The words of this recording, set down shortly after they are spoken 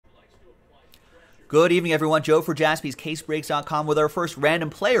Good evening, everyone. Joe for JaspysCaseBreaks.com with our first random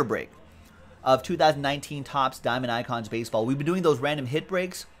player break of 2019 Topps Diamond Icons Baseball. We've been doing those random hit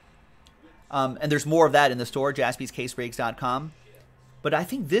breaks, and there's more of that in the store, JaspysCaseBreaks.com. But I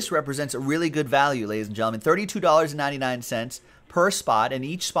think this represents a really good value, ladies and gentlemen. $32.99 per spot, and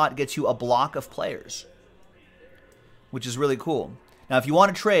each spot gets you a block of players, which is really cool. Now, if you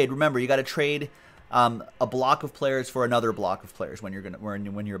want to trade, remember, you got to trade a block of players for another block of players when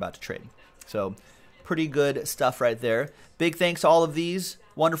you're about to trade. So, pretty good stuff right there. Big thanks to all of these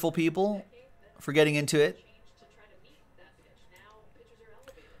wonderful people for getting into it.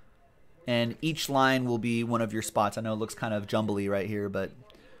 And each line will be one of your spots. I know it looks kind of jumbly right here, but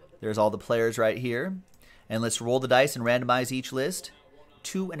there's all the players right here. And let's roll the dice and randomize each list.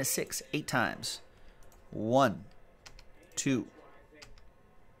 2 and a 6, 8 times. 1, 2,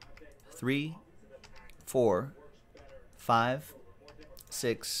 3, 4, 5,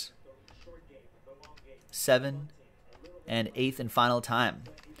 6, 7, and 8th and final time.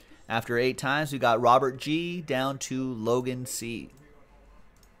 After 8 times, we got Robert G down to Logan C.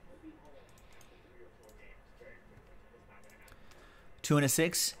 Two and a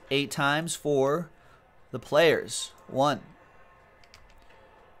 6, 8 times for the players. 1,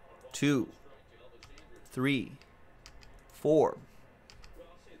 2, 3, 4,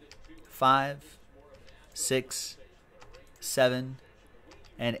 5, 6, 7,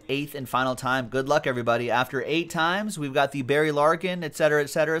 and 8th and final time. Good luck, everybody. After 8 times, we've got the Barry Larkin,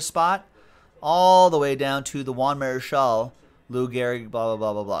 etc. spot, all the way down to the Juan Marichal, Lou Gehrig, blah, blah,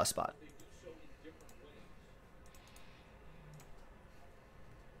 blah, blah, blah spot.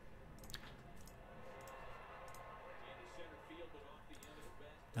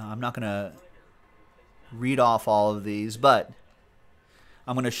 Now, I'm not going to read off all of these, but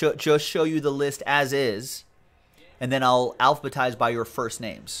I'm going to just show you the list as is, and then I'll alphabetize by your first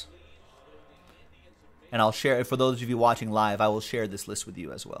names. And I'll share it for those of you watching live. I will share this list with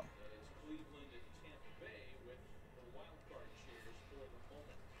you as well.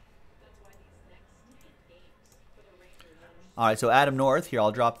 All right, so Adam North, here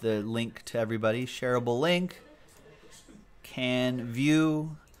I'll drop the link to everybody. Shareable link, can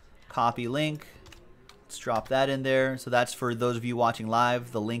view, copy link. Let's drop that in there. So that's for those of you watching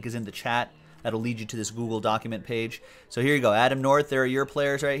live. The link is in the chat. That'll lead you to this Google document page. So here you go. Adam North, there are your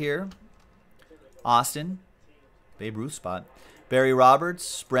players right here. Austin, Babe Ruth spot. Barry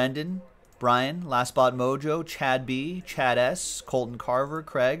Roberts, Brendan, Brian, Last Spot Mojo, Chad B, Chad S, Colton Carver,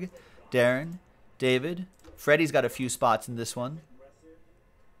 Craig, Darren, David. Freddie's got a few spots in this one.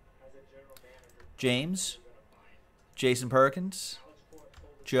 James, Jason Perkins,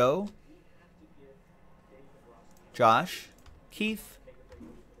 Joe, Josh, Keith,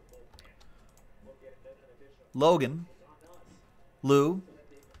 Logan, Lou,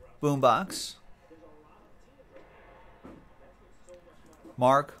 Boombox,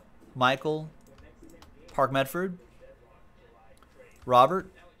 Mark, Michael, Park Medford,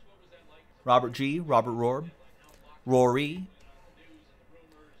 Robert, Robert G, Robert Rohr, Rory,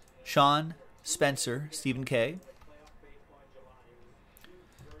 Sean, Spencer, Stephen K,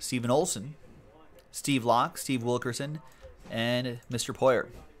 Stephen Olson, Steve Locke, Steve Wilkerson, and Mr. Poyer,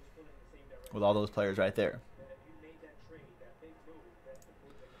 with all those players right there.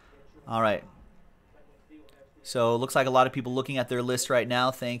 All right. So it looks like a lot of people looking at their list right now.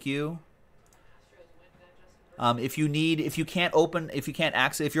 Thank you. If you can't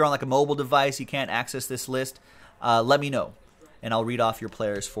access, if you're on like a mobile device, you can't access this list, let me know, and I'll read off your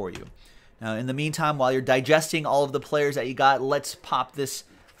players for you. Now, in the meantime, while you're digesting all of the players that you got, let's pop this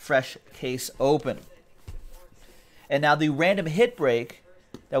fresh case open. And now the random hit break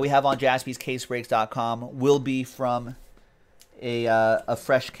that we have on JaspysCaseBreaks.com will be from a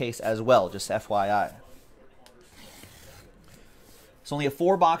fresh case as well, just FYI. It's only a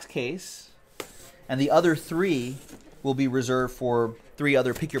 4-box case, and the other 3 will be reserved for 3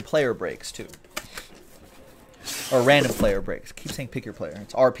 other pick your player breaks too, or random player breaks. Keep saying pick your player.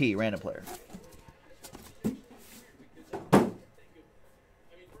 It's RP, random player.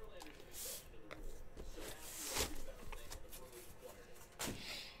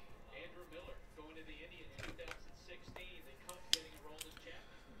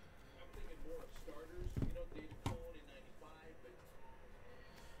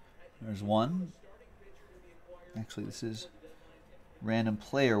 There's 1. Actually, this is random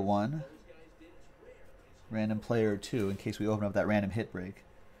player 1. Random player 2, in case we open up that random hit break.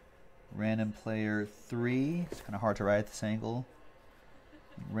 Random player 3. It's kind of hard to write at this angle.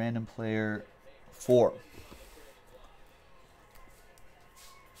 Random player 4.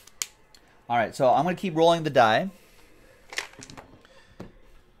 All right, so I'm going to keep rolling the die.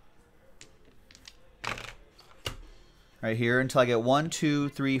 right here until I get 1, 2,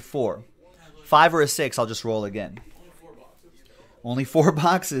 3, 4. 5 or a 6, I'll just roll again. Only 4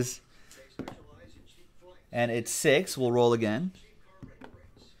 boxes. And it's 6. We'll roll again.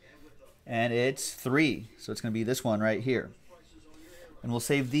 And it's 3. So it's going to be this one right here. And we'll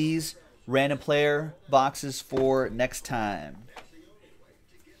save these random player boxes for next time.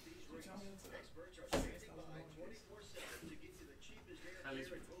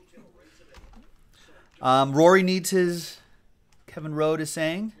 Rory needs his... Kevin Rode is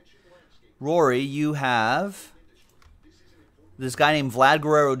saying. Rory, you have this guy named Vlad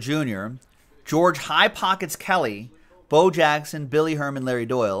Guerrero Jr., George High Pockets Kelly, Bo Jackson, Billy Herman, Larry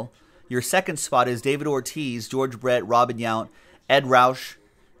Doyle. Your second spot is David Ortiz, George Brett, Robin Yount, Ed Roush,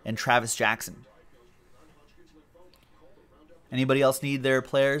 and Travis Jackson. Anybody else need their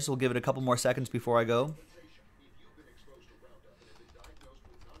players? We'll give it a couple more seconds before I go.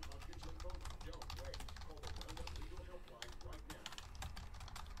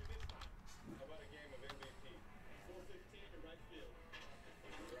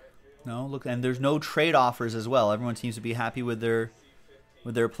 No, look, and there's no trade offers as well. Everyone seems to be happy with their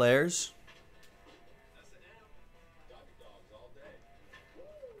players.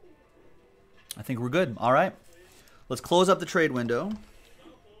 I think we're good. All right. Let's close up the trade window.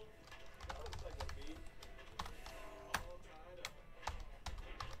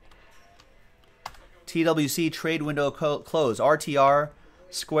 TWC trade window close. RTR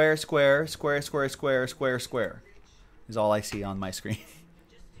square square square square square square square is all I see on my screen.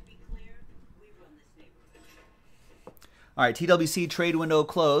 All right, TWC trade window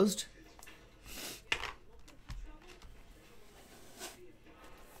closed.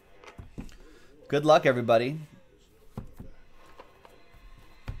 Good luck, everybody.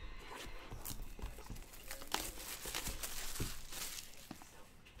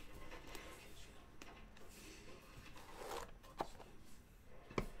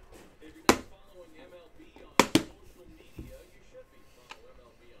 If you're not following MLB on social media, you should be. Follow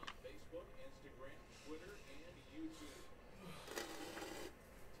MLB on Facebook, Instagram, Twitter, and YouTube.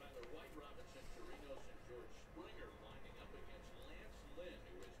 Tyler White, Robinson, Chirinos, and George Springer lining up against Lance Lynn,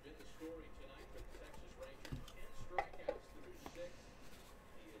 who has been the story tonight for the Texas Rangers. 10 strikeouts through 6.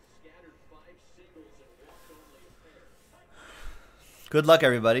 He has scattered 5 singles and walked only a pair. Good luck,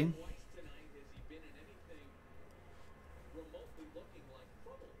 everybody. Twice tonight has he been in anything remotely looking like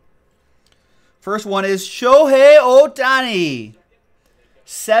trouble. First one is Shohei Ohtani.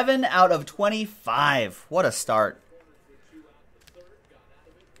 7 out of 25. What a start.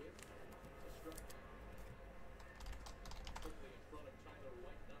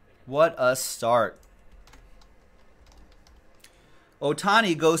 What a start.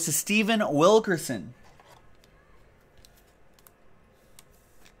 Ohtani goes to Steven Wilkerson.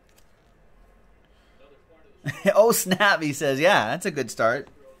 Oh, snap, he says. Yeah, that's a good start.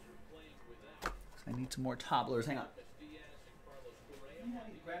 I need some more topplers. Hang on.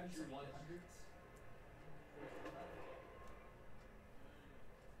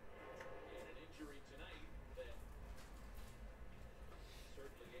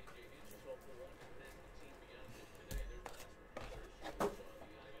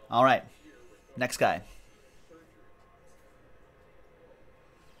 All right. Next guy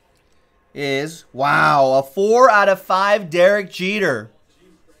is, wow, a 4 out of 5 Derek Jeter.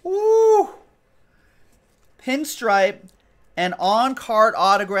 Woo! Pinstripe and on-card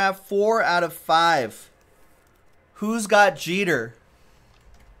autograph 4 out of 5. Who's got Jeter?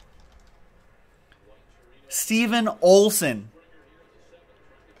 Steven Olson.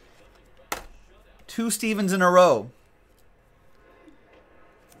 2 Stevens in a row.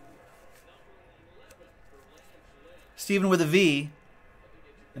 Steven with a V,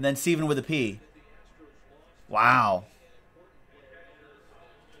 and then Steven with a P. Wow.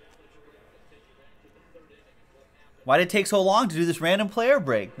 Why did it take so long to do this random player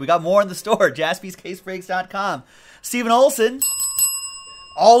break? We got more in the store. JaspysCaseBreaks.com. Steven Olson,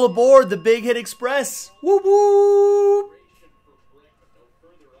 all aboard the Big Hit Express. Woo woo!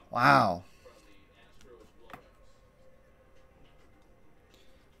 Wow.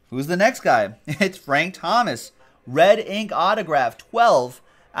 Who's the next guy? It's Frank Thomas. Red ink autograph, 12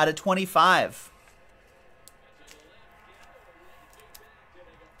 out of 25.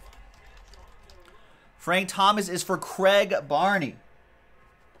 Frank Thomas is for Craig Barney.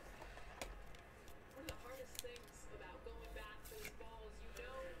 One of the hardest things about going back to this ball is you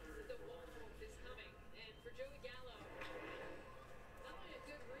know that the wall is coming. And for Joey Gallo, not only a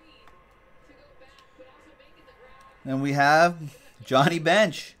good read to go back, but also making the ground. And we have Johnny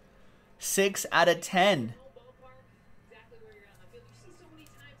Bench, 6 out of 10. Exactly where you're at. I feel you see so many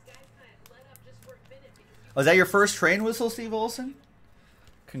times guys kind of let up just for a minute because you Oh, is that your first train whistle, Steve Olson?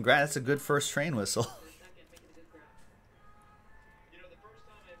 Congrats, that's a good first train whistle. Second, make it a good grab. You know, the first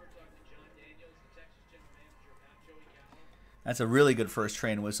time I ever talked to John Daniels, the Texas general manager, about Joey Gallo, That's a really good first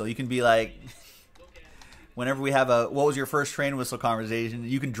train whistle. You can be like, whenever we have a what was your first train whistle conversation,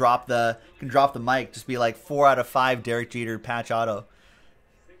 you can drop the mic. Just be like 4 out of 5 Derek Jeter patch auto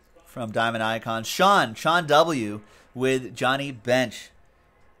from Diamond Icons. Sean W with Johnny Bench.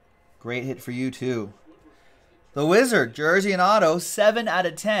 Great hit for you too. The Wizard, jersey and auto, 7 out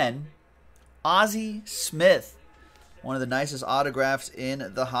of 10. Ozzie Smith. One of the nicest autographs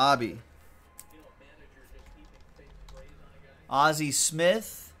in the hobby. Ozzie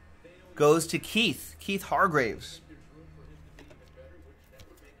Smith goes to Keith Hargraves.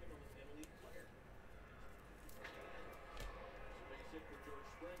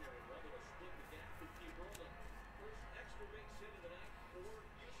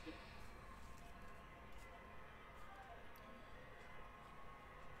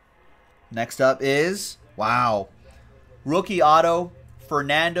 Next up is, wow, rookie auto,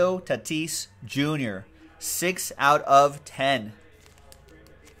 Fernando Tatis Jr., 6 out of 10.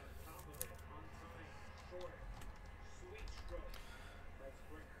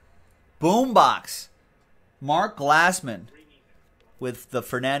 Boombox, Mark Glassman with the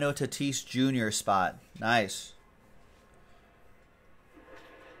Fernando Tatis Jr. spot. Nice.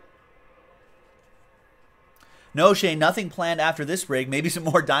 No, Shane, nothing planned after this break. Maybe some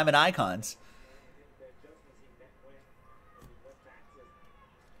more Diamond Icons.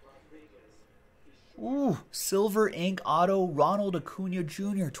 Ooh, silver ink auto, Ronald Acuna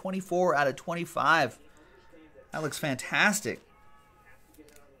Jr., 24 out of 25. That looks fantastic.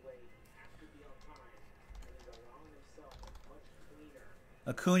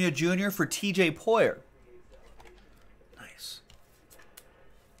 Acuna Jr. for TJ Poyer. Nice.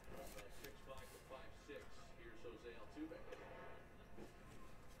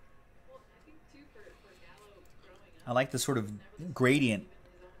 Well, I think too for Gallo growing up I like the sort of gradient in his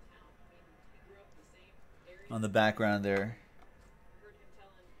own town. I mean, he grew up in the same area. on the background there. Heard him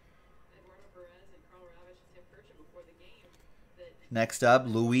telling Eduardo Perez and Carl Ravish and Tim Kirchin before the game that Next up,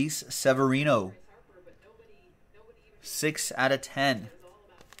 Luis Severino, Bryce Harper, but nobody even 6 out of 10. it was all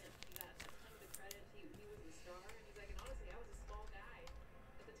about him. He got a ton of the credit. He was the star, and he's like, and honestly, I was a small guy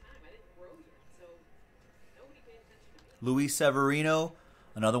at the time. I didn't grow yet, so nobody paid attention to me. Luis Severino,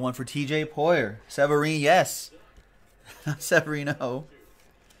 another one for TJ Poyer. Severino, yes. Severino. So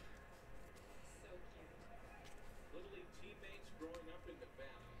cute. Little League teammates growing up in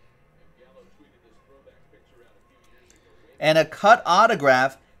Nevada. And Gallo tweeted this throwback picture out a few years ago. And a cut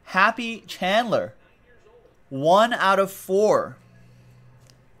autograph, Happy Chandler. 1 out of 4.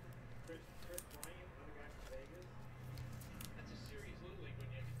 That's a serious Little League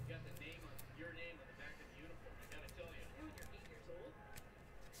when you got the name on your name on the back of the uniform. I gotta tell you. When you're 8 years old,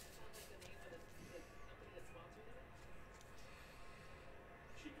 sounds like the name of the company that sponsored it.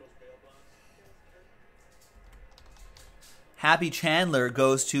 Chico's bail bonds. Happy Chandler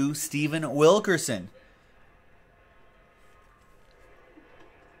goes to Steven Wilkerson.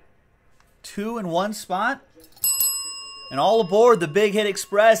 2 in 1 spot. And all aboard the Big Hit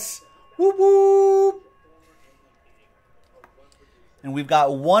Express. Whoop whoop. And we've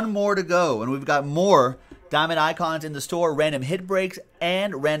got one more to go. And we've got more Diamond Icons in the store. Random hit breaks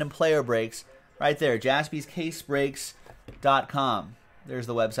and random player breaks. Right there. JaspysCaseBreaks.com. There's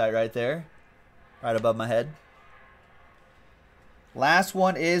the website right there. Right above my head. Last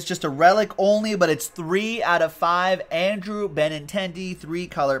one is just a relic only, but it's 3 out of 5. Andrew Benintendi,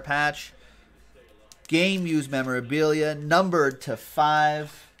 3-color patch. Game used memorabilia, numbered to 5.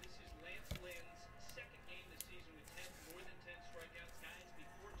 This is Lance Lynn's second game this season with 10, more than 10 strikeouts. Guys,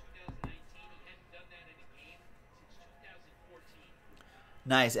 before 2019, he hadn't done that in a game since 2014.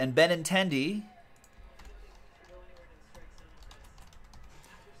 Nice. And Benintendi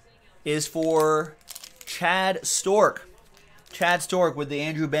is for Chad Stork. Chad Stork with the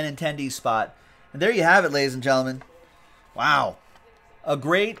Andrew Benintendi spot. And there you have it, ladies and gentlemen. Wow. A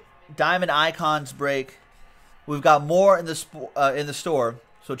great Diamond Icons break. We've got more in the store,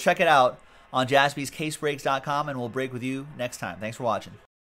 so check it out on JaspysCaseBreaks.com, and we'll break with you next time. Thanks for watching.